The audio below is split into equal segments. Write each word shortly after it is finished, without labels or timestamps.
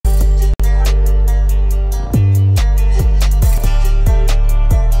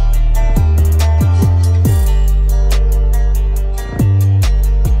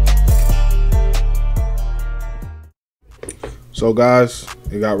So guys,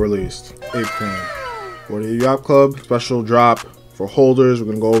 it got released. ApeCoin. Bored Ape Yacht Club special drop for holders. We're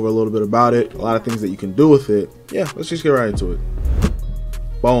gonna go over a little bit about it, a lot of things that you can do with it. Yeah, let's just get right into it.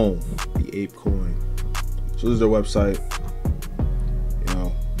 Boom, the ApeCoin. So this is their website. You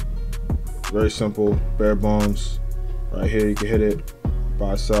know, very simple, bare bones. Right here, you can hit it,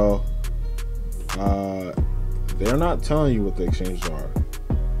 buy, sell. They're not telling you what the exchanges are.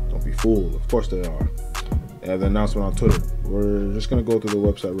 Don't be fooled. Of course they are. They have the announcement on Twitter. We're just gonna go through the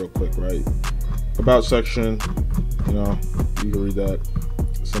website real quick, right? About section, you know, you can read that.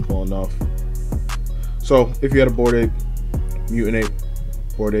 Simple enough. So if you had a Bored Ape, Mutant Ape,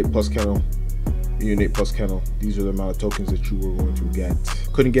 Bored Ape plus Kennel, Mutant Ape plus Kennel, these are the amount of tokens that you were going to get.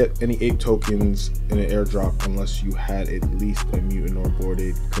 Couldn't get any ape tokens in an airdrop unless you had at least a mutant or a Bored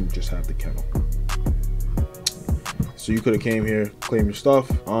Ape. You couldn't just have the Kennel. So you could have came here, claim your stuff.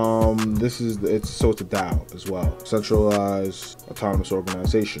 It's a DAO as well, centralized autonomous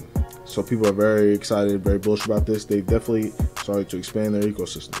organization. So people are very excited, very bullish about this. They've definitely started to expand their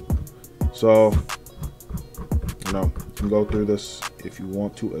ecosystem. So, you know, you can go through this if you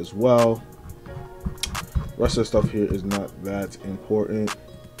want to as well. The rest of the stuff here is not that important,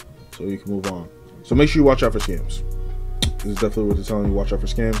 so you can move on. So make sure you watch out for scams. This is definitely what they're telling you, watch out for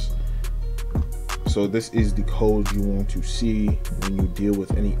scams. So this is the code you want to see when you deal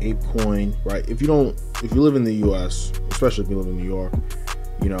with any ApeCoin, right? If you live in the US, especially if you live in New York,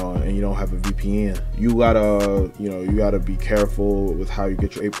 you know, and you don't have a VPN, you gotta be careful with how you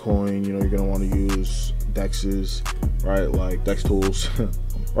get your ApeCoin. You know, you're gonna want to use dexes, right? Like dex tools,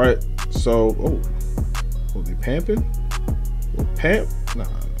 right? So, oh, they pamping? Pamp? Nah,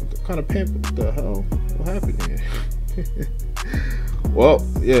 what kind of pamp? What the hell? What happened here? Well,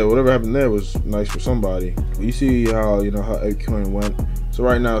 yeah, whatever happened there was nice for somebody. But you see how, you know, how ApeCoin went. So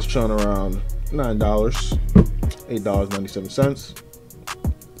right now it's chilling around $9, $8.97.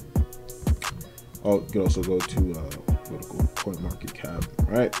 Oh, you can also go to CoinMarketCap,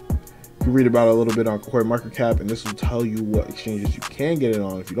 right? You can read about it a little bit on CoinMarketCap, and this will tell you what exchanges you can get it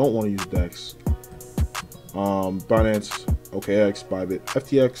on if you don't want to use DEX. Binance, OKX, Bybit,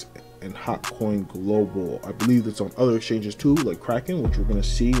 FTX, and Hotcoin Global. I believe it's on other exchanges too, like Kraken, which we're gonna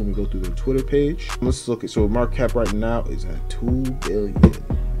see when we go through their Twitter page. Let's look at, so market cap right now is at 2 billion.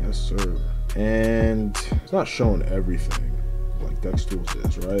 Yes, sir. And it's not showing everything like Dex Tools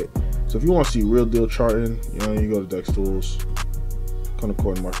is, right? So if you want to see real deal charting, you know, you go to Dex Tools, come to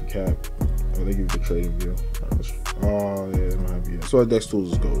CoinMarketCap. Oh, they give you the trading view. Oh yeah, they don't have it yet. So Dex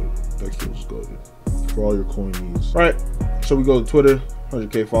Tools is goated. Dex Tools is goated for all your coin needs. All right, so we go to Twitter.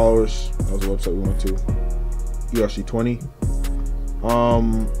 100K followers. That was the website we went to. ERC20.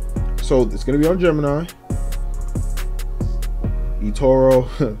 So it's gonna be on Gemini, eToro,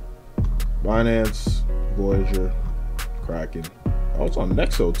 Binance, Voyager, Kraken. Oh, it's on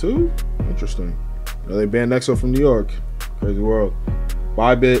Nexo too. Interesting. You know, they banned Nexo from New York. Crazy world.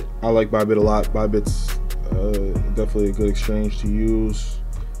 Bybit. I like Bybit a lot. Bybit's definitely a good exchange to use.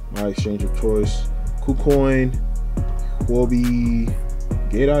 My exchange of choice. KuCoin, Huobi,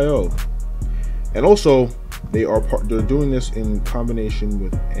 Gate.io, and also they're doing this in combination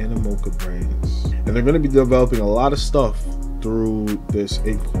with Animoca Brands, and they're going to be developing a lot of stuff through this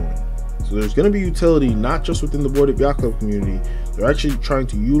ApeCoin. So there's going to be utility not just within the Bored Ape Yacht Club community. They're actually trying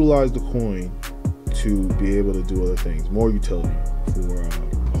to utilize the coin to be able to do other things, more utility for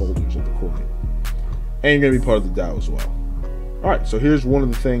holders of the coin, and you're going to be part of the DAO as well. All right, so here's one of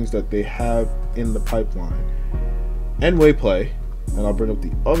the things that they have in the pipeline. N-Way Play. And I'll bring up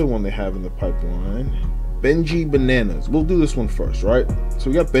the other one they have in the pipeline, Benji Bananas. We'll do this one first, right? So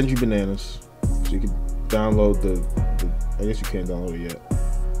we got Benji Bananas. So you can download the I guess you can't download it yet.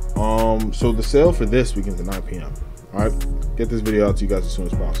 So the sale for this begins at 9 p.m. All right, get this video out to you guys as soon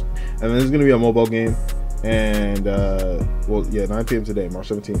as possible. And then there's gonna be a mobile game, and well, yeah, 9 p.m. today, March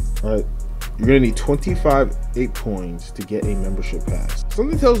 17th. All right, you're gonna need 25 ApeCoins to get a membership pass.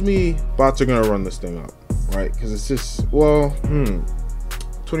 Something tells me bots are gonna run this thing up. Right, because it's just, well,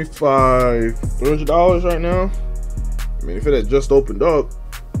 $300 right now. I mean, if it had just opened up,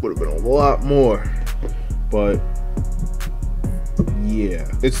 would have been a lot more. But yeah,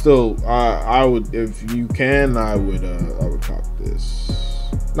 it's still, I would, if you can, I would cop this.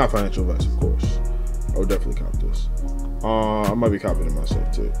 Not financial advice, of course. I would definitely cop this. I might be copying it myself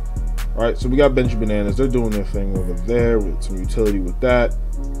too. All right, so we got Benji Bananas. They're doing their thing over there with some utility with that.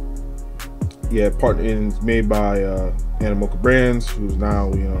 Yeah, made by Animoca Brands, who's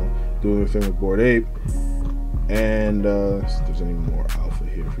now, you know, doing their thing with Bored Ape. And if there's any more alpha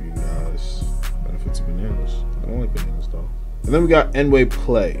here for you guys. Benefits of bananas. I don't like bananas though. And then we got N-Way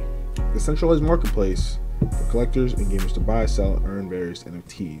Play, the centralized marketplace for collectors and gamers to buy, sell, and earn various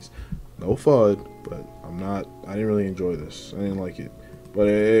NFTs. No FUD, but I didn't really enjoy this. I didn't like it. But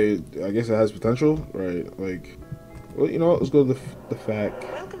I guess it has potential, right? Like, well, you know what? Let's go to the fact.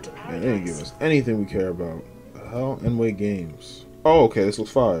 Man, they didn't give us anything we care about. The hell? NWay Games. Oh, okay, this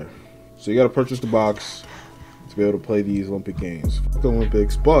looks fire. So you gotta purchase the box to be able to play these Olympic games. Fuck the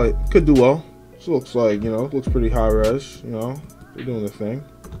Olympics, but could do well. This looks like, you know, looks pretty high res, you know, they're doing the thing.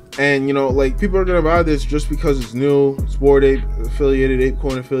 And, you know, like, people are gonna buy this just because it's new, it's Bored Ape affiliated,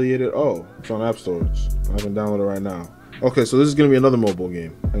 ApeCoin affiliated. Oh, it's on App Stores. I can download it right now. Okay, so this is gonna be another mobile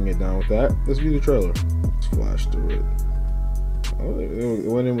game. I can get down with that. Let's view the trailer. Let's flash through it. Oh, they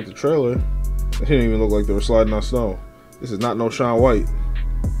went in with the trailer. It didn't even look like they were sliding on snow. This is not no Shaun White.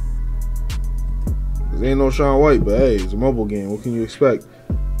 This ain't no Shaun White, but hey, it's a mobile game. What can you expect?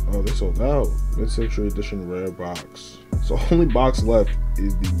 Oh, they sold out. Mid-century edition rare box. So only box left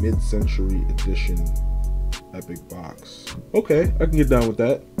is the mid-century edition epic box. Okay, I can get down with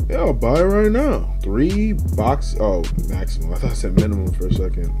that. Yeah, I'll buy it right now. 3 box. Oh, maximum. I thought I said minimum for a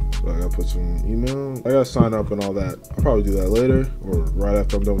second. So I gotta put some email. I gotta sign up and all that. I'll probably do that later or right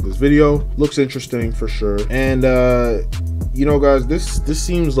after I'm done with this video. Looks interesting for sure. And you know, guys, this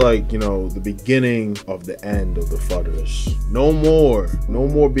seems like, you know, the beginning of the end of the fudders. No more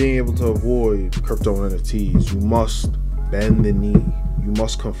being able to avoid crypto NFTs. You must bend the knee. You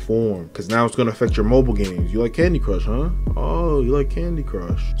must conform, because now it's going to affect your mobile games. You like Candy Crush, huh? Oh, you like Candy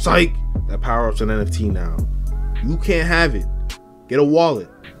Crush. Psych! That power-up's an NFT now. You can't have it. Get a wallet.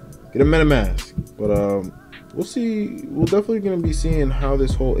 Get a MetaMask. But we'll see. We're definitely going to be seeing how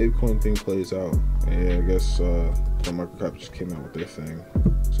this whole ApeCoin thing plays out. And yeah, I guess Microcap just came out with their thing.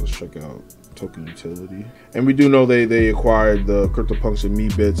 So let's check out token utility. And we do know they acquired the CryptoPunks and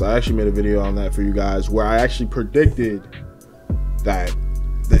MeBits. I actually made a video on that for you guys where I actually predicted that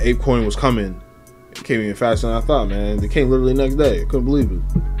the ApeCoin was coming. It came even faster than I thought, man. It came literally next day. I couldn't believe it.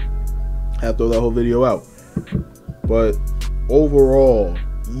 I had to throw that whole video out. But overall,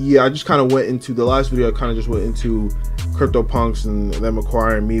 yeah, I just kind of went into the last video. I kind of just went into CryptoPunks and them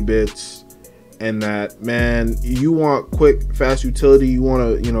acquiring MeBits, and that, man, you want quick, fast utility. You want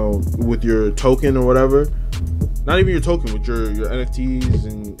to, you know, with your token or whatever. Not even your token, with your NFTs,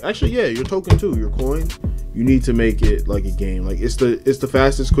 and actually, yeah, your token too, your coin. You need to make it like a game. Like, it's the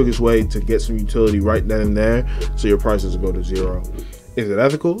fastest, quickest way to get some utility right then and there, so your prices will go to zero. Is it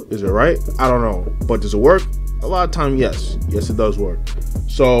ethical? Is it right? I don't know. But does it work? A lot of time, yes. Yes, it does work.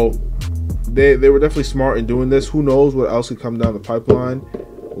 So they were definitely smart in doing this. Who knows what else could come down the pipeline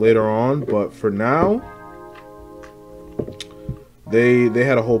later on? But for now, they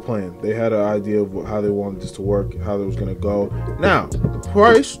had a whole plan. They had an idea of how they wanted this to work, how it was gonna go. Now, the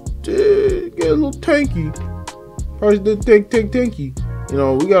price did get a little tanky. Price did tanky. You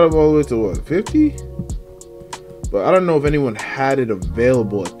know, we got it all the way to what, 50? But I don't know if anyone had it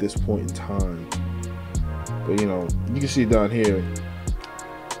available at this point in time. But you know, you can see down here,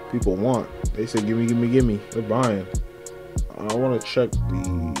 people want. They say, gimme. They're buying. I want to check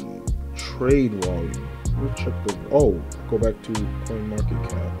the trade volume. We'll check the, go back to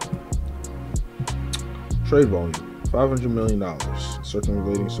CoinMarketCap. Trade volume, $500 million.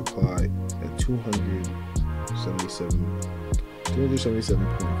 Circulating supply at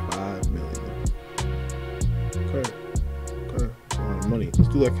 277.5 million. Okay. That's a lot of money. Let's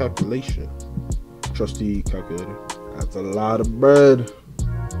do that calculation. Trusty calculator. That's a lot of bread.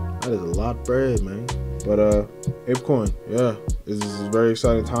 That is a lot of bread, man. But ApeCoin, yeah, this is very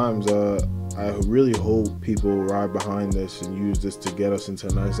exciting times. I really hope people ride behind this and use this to get us into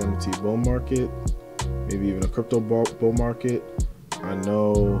a nice NFT bull market, maybe even a crypto bull market. I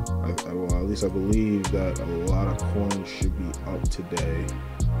know, well, at least I believe that a lot of coins should be up today.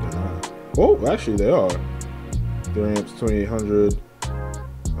 They're not. Oh, actually they are. Ethereum's 2,800.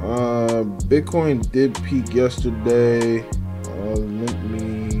 Bitcoin did peak yesterday. Let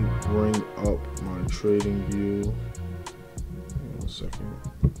me bring up my trading view. One second.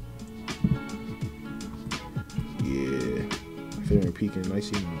 Yeah, Ethereum peaking nice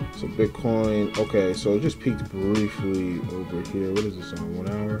enough. So Bitcoin, okay, so it just peaked briefly over here. What is this on 1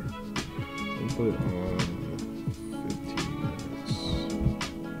 hour? Let me put it on 15 minutes.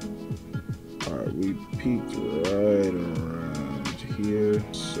 All right, we peaked right around here.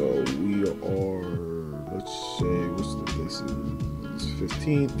 So we are, let's say, this is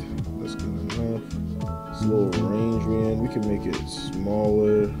 15th. That's good enough. This little range we're in, we can make it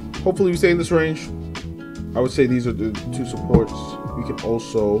smaller. Hopefully we stay in this range. I would say these are the 2 supports. We can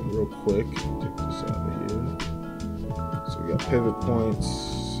also, real quick, take this out of here. So we got pivot points.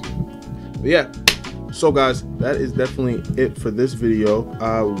 But yeah, So guys, that is definitely it for this video.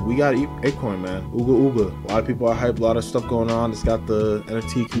 We got ApeCoin, man. Ooga. A lot of people are hyped, a lot of stuff going on. It's got the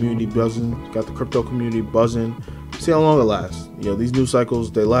NFT community buzzing, it's got the crypto community buzzing. See how long it lasts. You know, these news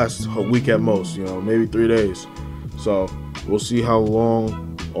cycles, they last a week at most, you know, maybe 3 days. So we'll see how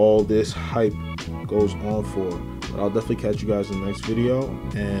long all this hype goes on for. But I'll definitely catch you guys in the next video,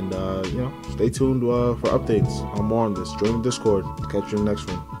 and you know, stay tuned for updates on more on this. Join the Discord. Catch you in the next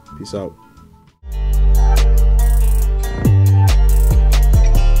one. Peace out.